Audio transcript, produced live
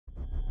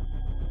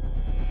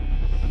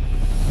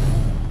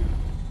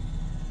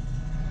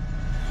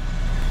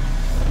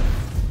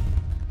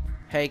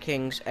Hey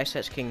Kings,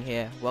 SH King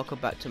here, welcome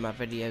back to my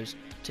videos.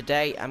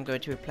 Today I'm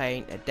going to be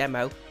playing a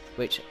demo,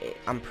 which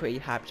I'm pretty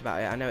hyped about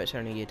it. I know it's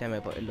only a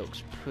demo, but it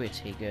looks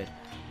pretty good.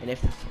 And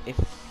if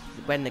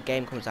when the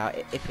game comes out,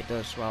 if it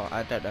does, well,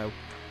 I don't know.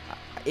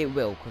 It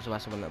will, because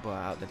that's the one that brought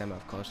out the demo,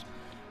 of course.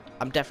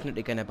 I'm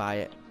definitely going to buy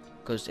it,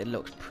 because it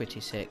looks pretty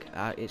sick.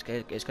 It's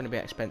going to be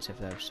expensive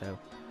though, so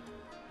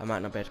I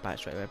might not be able to buy it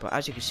straight away. But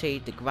as you can see,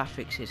 the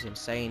graphics is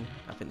insane.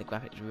 I think the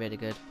graphics are really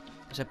good.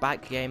 It's a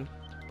bike game,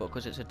 but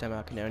because it's a demo,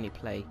 I can only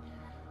play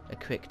a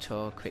quick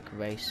tour, quick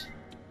race.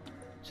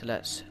 So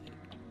let's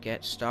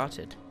get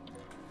started.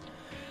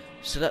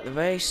 Select the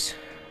race.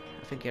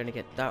 I think you only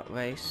get that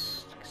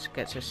race.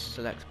 Get to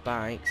select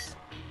bikes.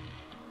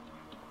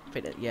 I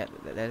think that, yeah,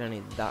 there's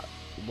only that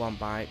one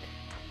bike.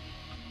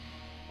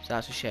 So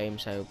that's a shame.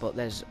 So, but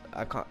there's,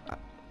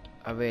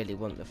 I really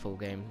want the full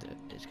game.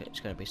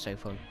 It's going to be so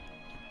fun.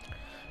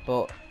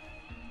 But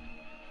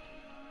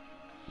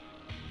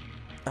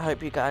I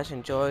hope you guys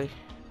enjoy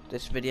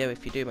this video.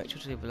 If you do, make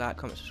sure to leave a like,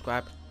 comment,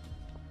 subscribe,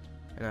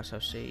 and I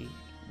shall see.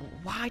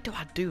 Why do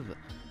I do that?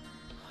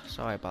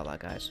 Sorry about that,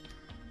 guys.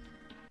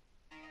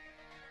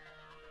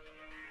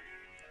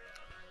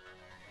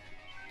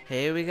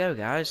 Here we go,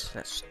 guys.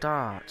 Let's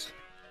start.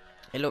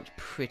 It looks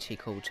pretty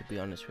cool, to be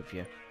honest with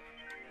you.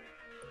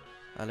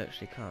 I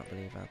literally can't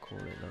believe how cool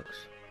it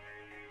looks.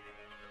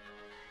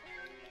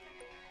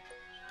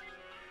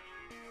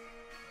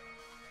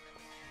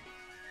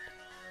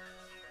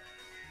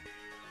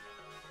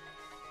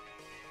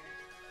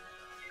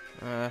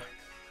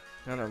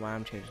 I don't know why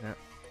I'm changing that.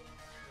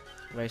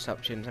 Race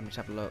options, let me just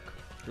have a look.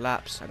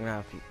 Laps, I'm gonna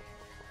have.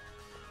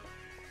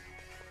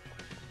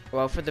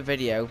 Well, for the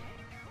video,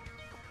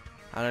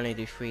 I'll only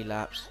do 3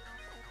 laps.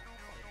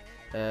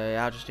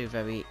 I'll just do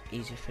very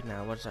easy for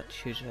now. What does that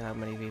choose how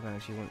many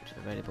rebounds you want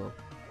available?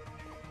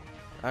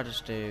 I'll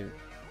just do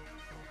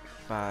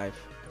 5.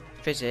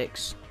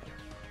 Physics.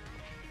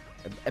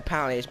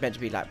 Apparently, it's meant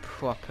to be like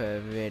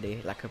proper,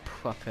 really like a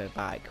proper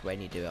bike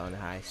when you do it on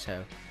high.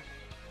 So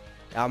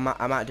I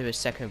might do a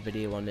second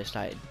video on this,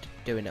 like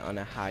doing it on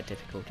a high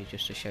difficulty,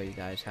 just to show you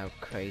guys how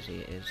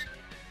crazy it is.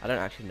 I don't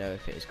actually know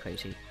if it is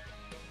crazy,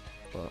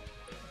 but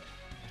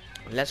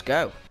let's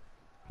go.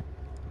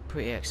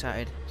 Pretty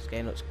excited. This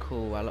game looks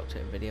cool. I looked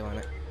at a video on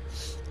it.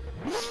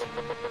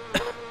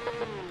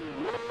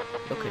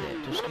 Look at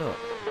it. Just look.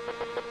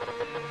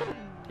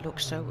 It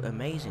looks so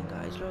amazing,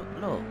 guys. Look.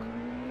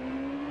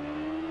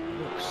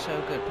 It looks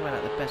so good. Probably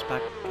like the best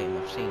bike game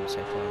I've seen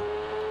so far.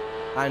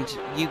 And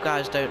you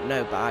guys don't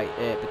know, but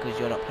because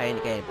you're not playing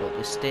the game, but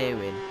the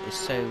steering is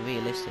so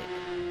realistic.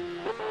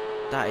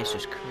 That is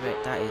just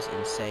correct. That is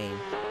insane.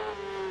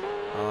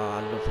 Oh,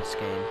 I love this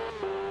game.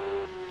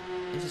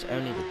 This is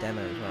only the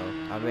demo as well.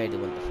 I really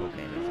want the full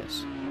game of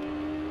this.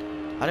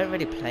 I don't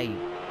really play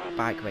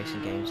bike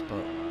racing games,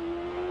 but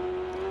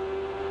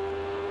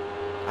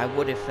I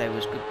would if there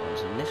was good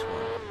ones. And this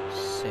one,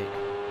 sick.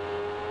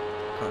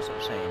 Can't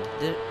stop saying.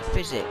 The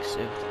physics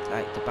of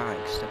like the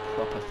bikes, they're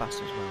proper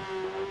fast as well.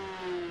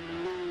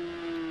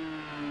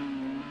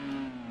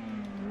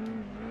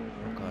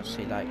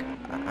 See, like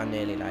I'm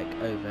nearly like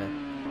over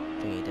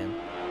thingy them.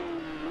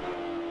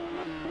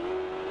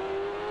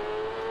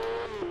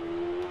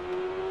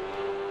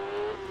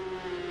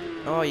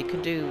 Oh, you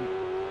can do.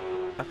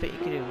 I think you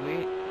can do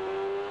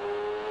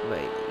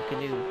wait, you can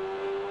do.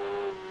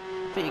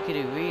 I think you can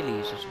do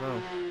wheelies as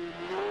well.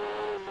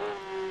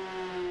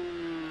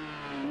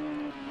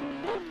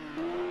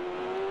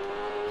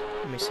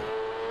 Let me see.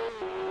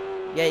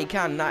 Yeah, you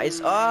can. That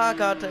is. Oh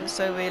god, that's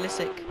so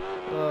realistic.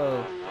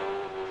 Whoa.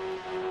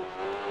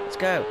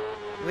 Let's go.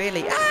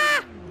 Really?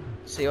 Ah!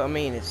 See what I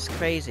mean? It's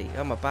crazy.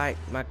 Oh, my bike.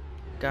 My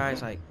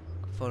guy's like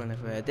falling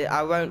everywhere.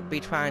 I won't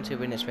be trying to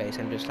win this race.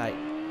 I'm just like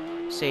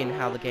seeing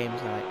how the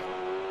game's like.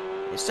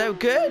 It's so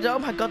good. Oh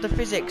my god, the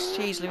physics.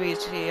 Jeez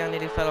Louise. Gee, I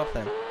nearly fell off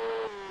then.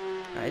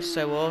 That is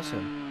so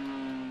awesome.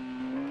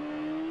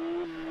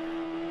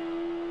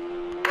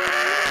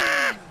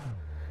 Ah!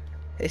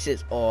 This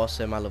is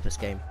awesome. I love this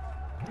game.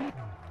 I'm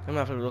gonna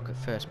have a look at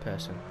first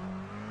person.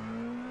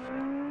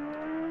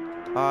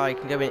 Oh, you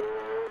can go in.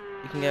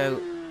 You can go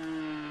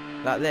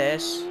like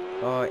this,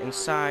 or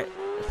inside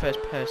the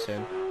first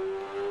person.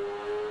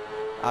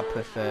 I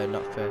prefer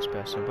not first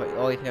person, but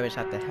or you can go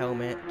inside the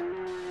helmet.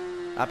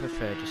 I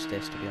prefer just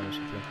this, to be honest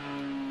with you.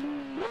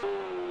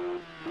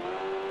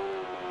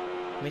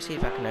 Let me see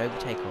if I can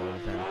overtake all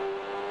of them.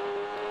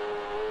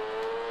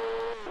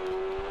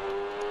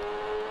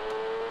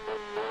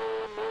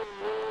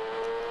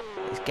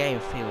 This game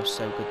feels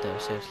so good though,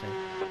 seriously.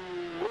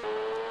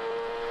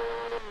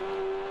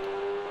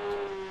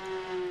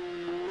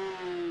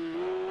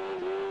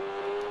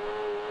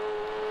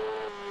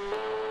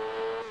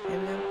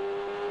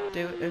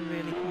 Do it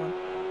really, come on.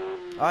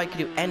 Oh, you can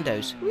do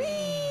endos.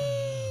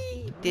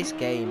 Whee! This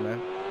game,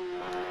 man.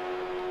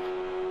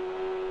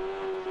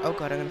 Oh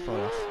god, I'm gonna fall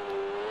off.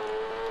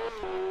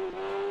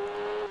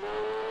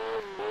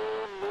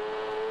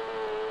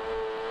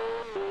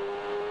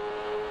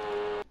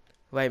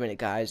 Wait a minute,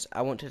 guys.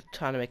 I want to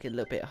try to make it a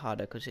little bit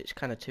harder because it's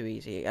kind of too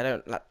easy. I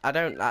don't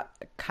like.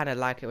 Kind of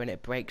like it when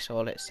it breaks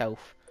all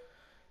itself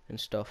and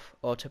stuff.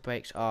 Auto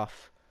breaks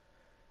off.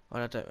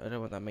 Well, I don't know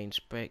what that means.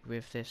 Break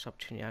with this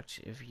opportunity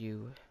active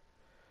view.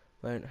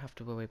 Won't have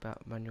to worry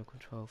about manual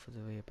control for the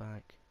rear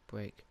bike.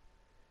 Brake.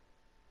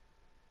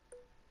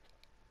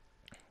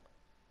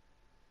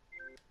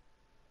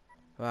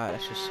 Right,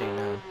 let's just see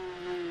now.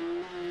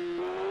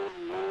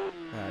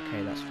 Right,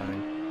 okay, that's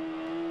fine.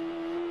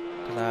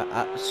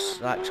 Because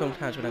like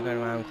sometimes when I'm going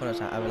around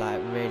corners, I would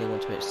like really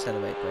want to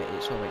accelerate, but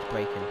it's always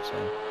braking. So,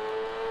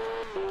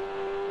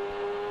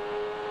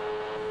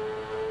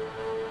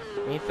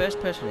 I mean, first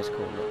person is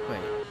cool. Look,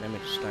 wait, let me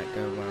just like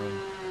go around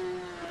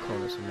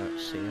corners and not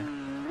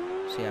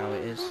see how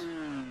it is.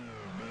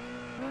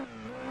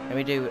 Let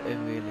me do a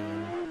really.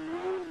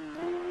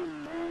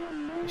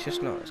 It's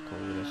just not as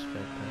cool as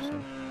third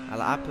person.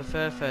 I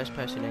prefer first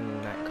person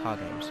in like car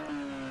games,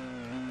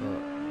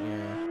 but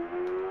yeah,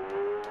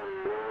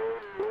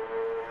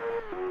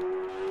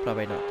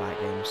 probably not bike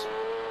games.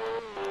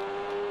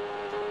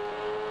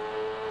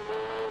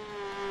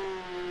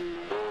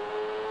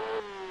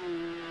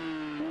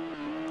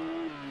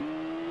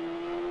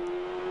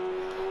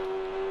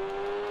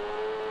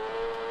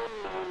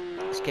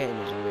 This game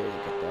is really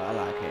good though. I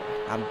like it.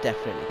 I'm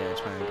definitely going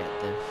to try and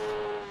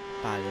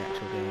buy the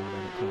actual game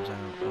when it comes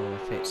out, or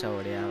if it's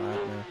already out. I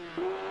don't know.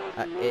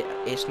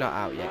 It's not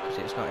out yet because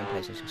it's not in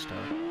PlayStation Store.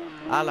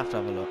 I'll have to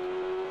have a look.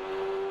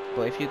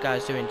 But if you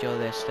guys do enjoy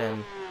this,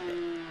 then,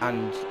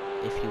 and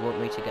if you want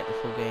me to get the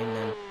full game,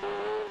 then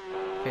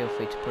feel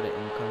free to put it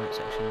in the comment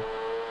section.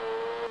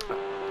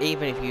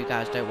 Even if you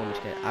guys don't want me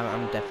to get it,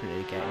 I'm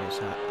definitely getting it.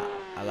 So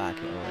I like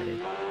it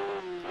already.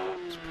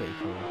 It's pretty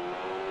cool.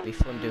 Be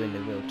fun doing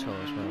the real tour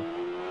as well.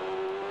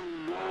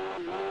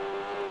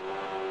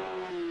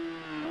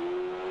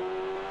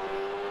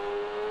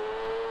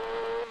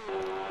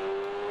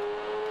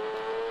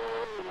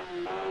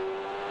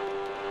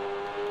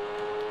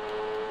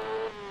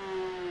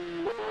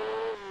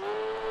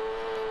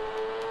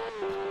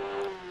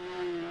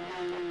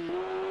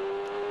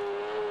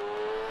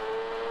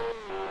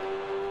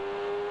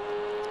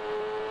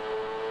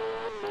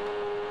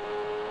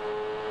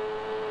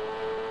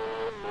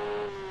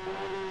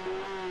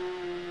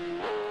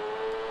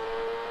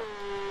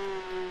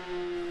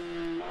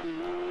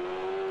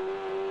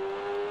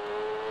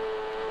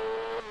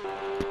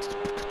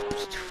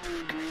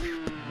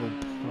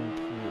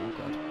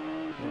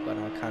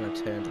 I kind of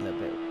turned a little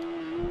bit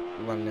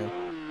wrong now,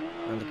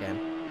 and again.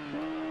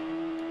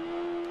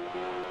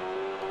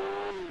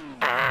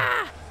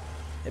 Ah!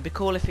 It'd be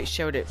cool if it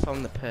showed it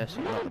from the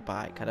person, not the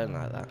bike. I don't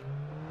like that.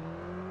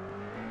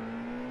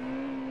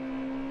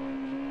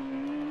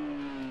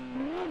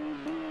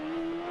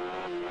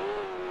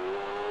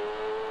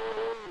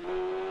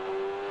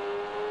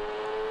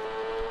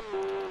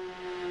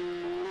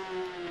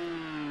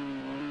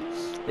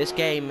 This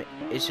game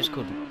is just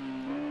called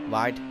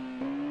Ride.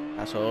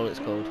 That's all it's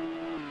called.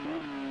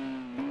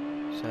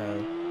 So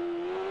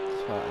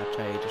that's what I'll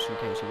tell you just in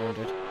case you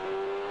wondered.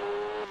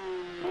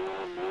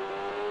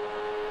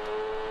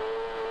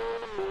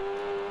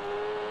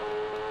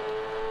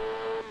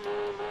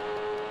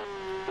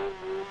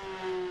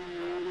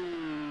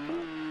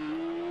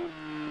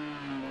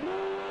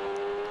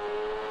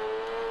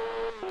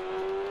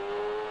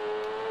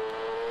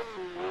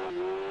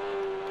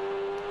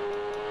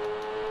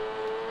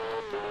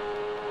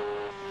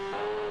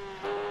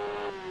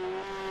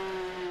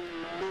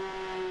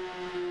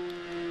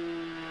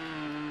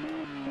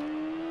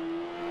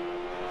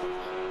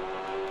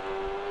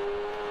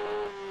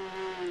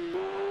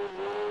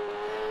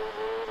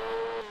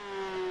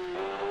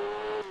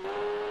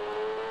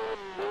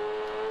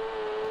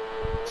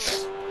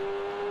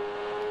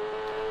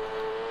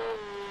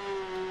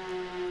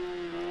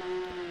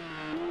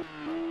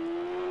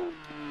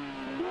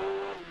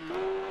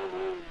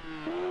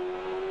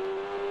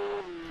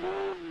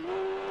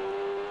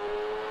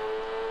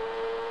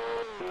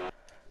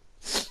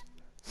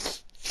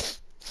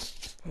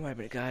 Wait a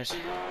minute, guys.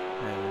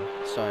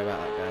 Sorry about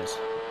that, guys.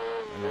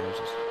 I know it's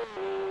just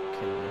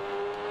killing me.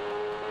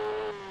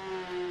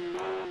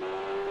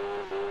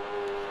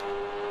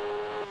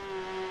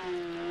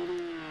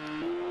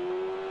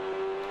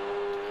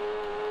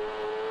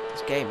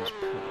 This game is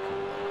pretty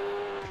cool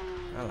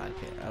though. I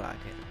like it, I like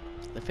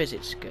it. The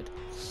physics is good.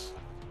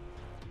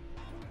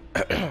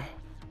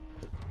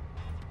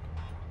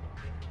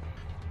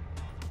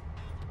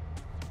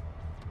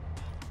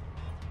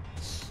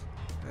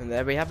 And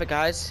there we have it,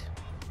 guys.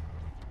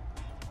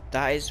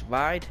 That is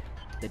Ride,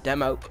 the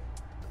demo.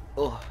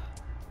 Oh.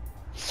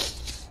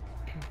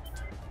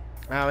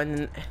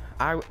 And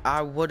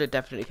I would have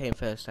definitely came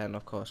first then,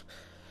 of course.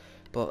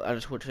 But I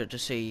just wanted to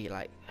see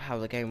like how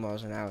the game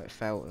was and how it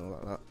felt and all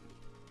like that.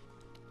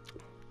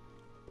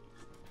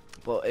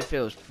 But it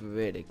feels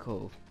really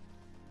cool.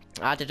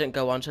 I didn't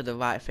go onto the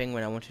right thing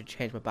when I wanted to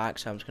change my bike,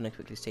 so I'm just going to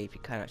quickly see if you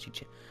can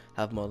actually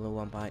have more than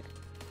one bike.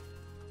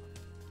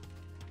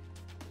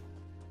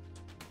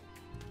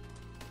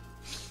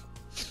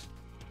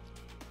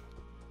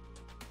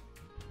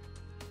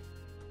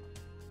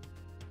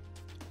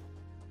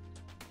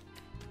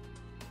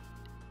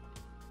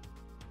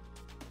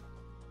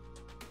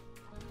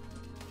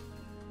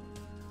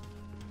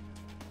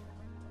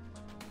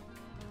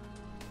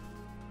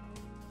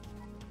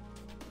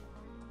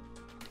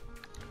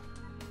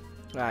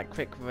 Right,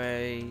 quick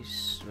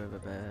race.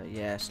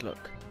 Yes,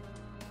 look.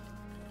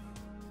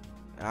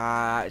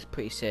 Ah, it's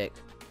pretty sick.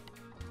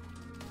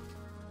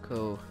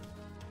 Cool.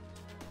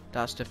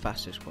 That's the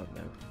fastest one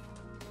though.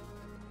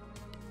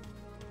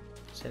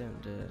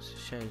 Cylinders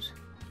shows.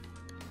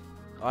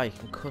 Oh, you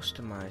can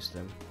customize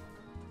them.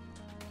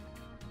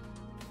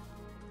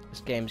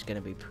 This game's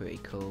gonna be pretty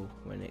cool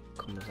when it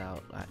comes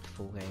out, like the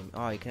full game.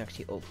 Oh, you can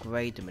actually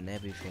upgrade them and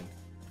everything.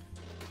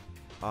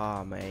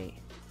 Oh, mate.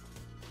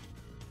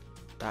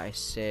 That is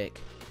sick.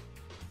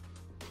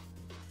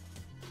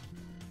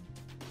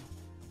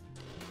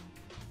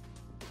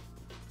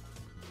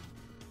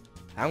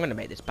 I'm gonna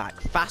make this bike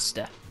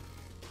faster.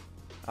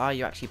 Oh,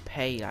 you actually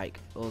pay like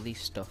all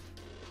these stuff.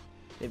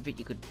 I don't think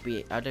you could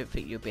be. I don't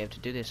think you'll be able to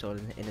do this all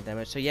in the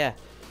demo. So yeah,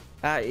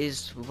 that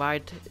is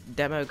Ride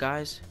demo,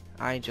 guys.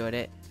 I enjoyed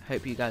it.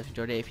 Hope you guys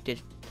enjoyed it. If you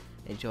did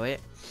enjoy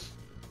it,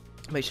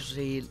 make sure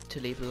to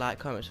leave a like,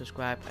 comment,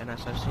 subscribe, and I'll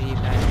see you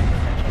guys in the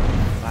next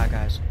one. Bye,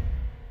 guys.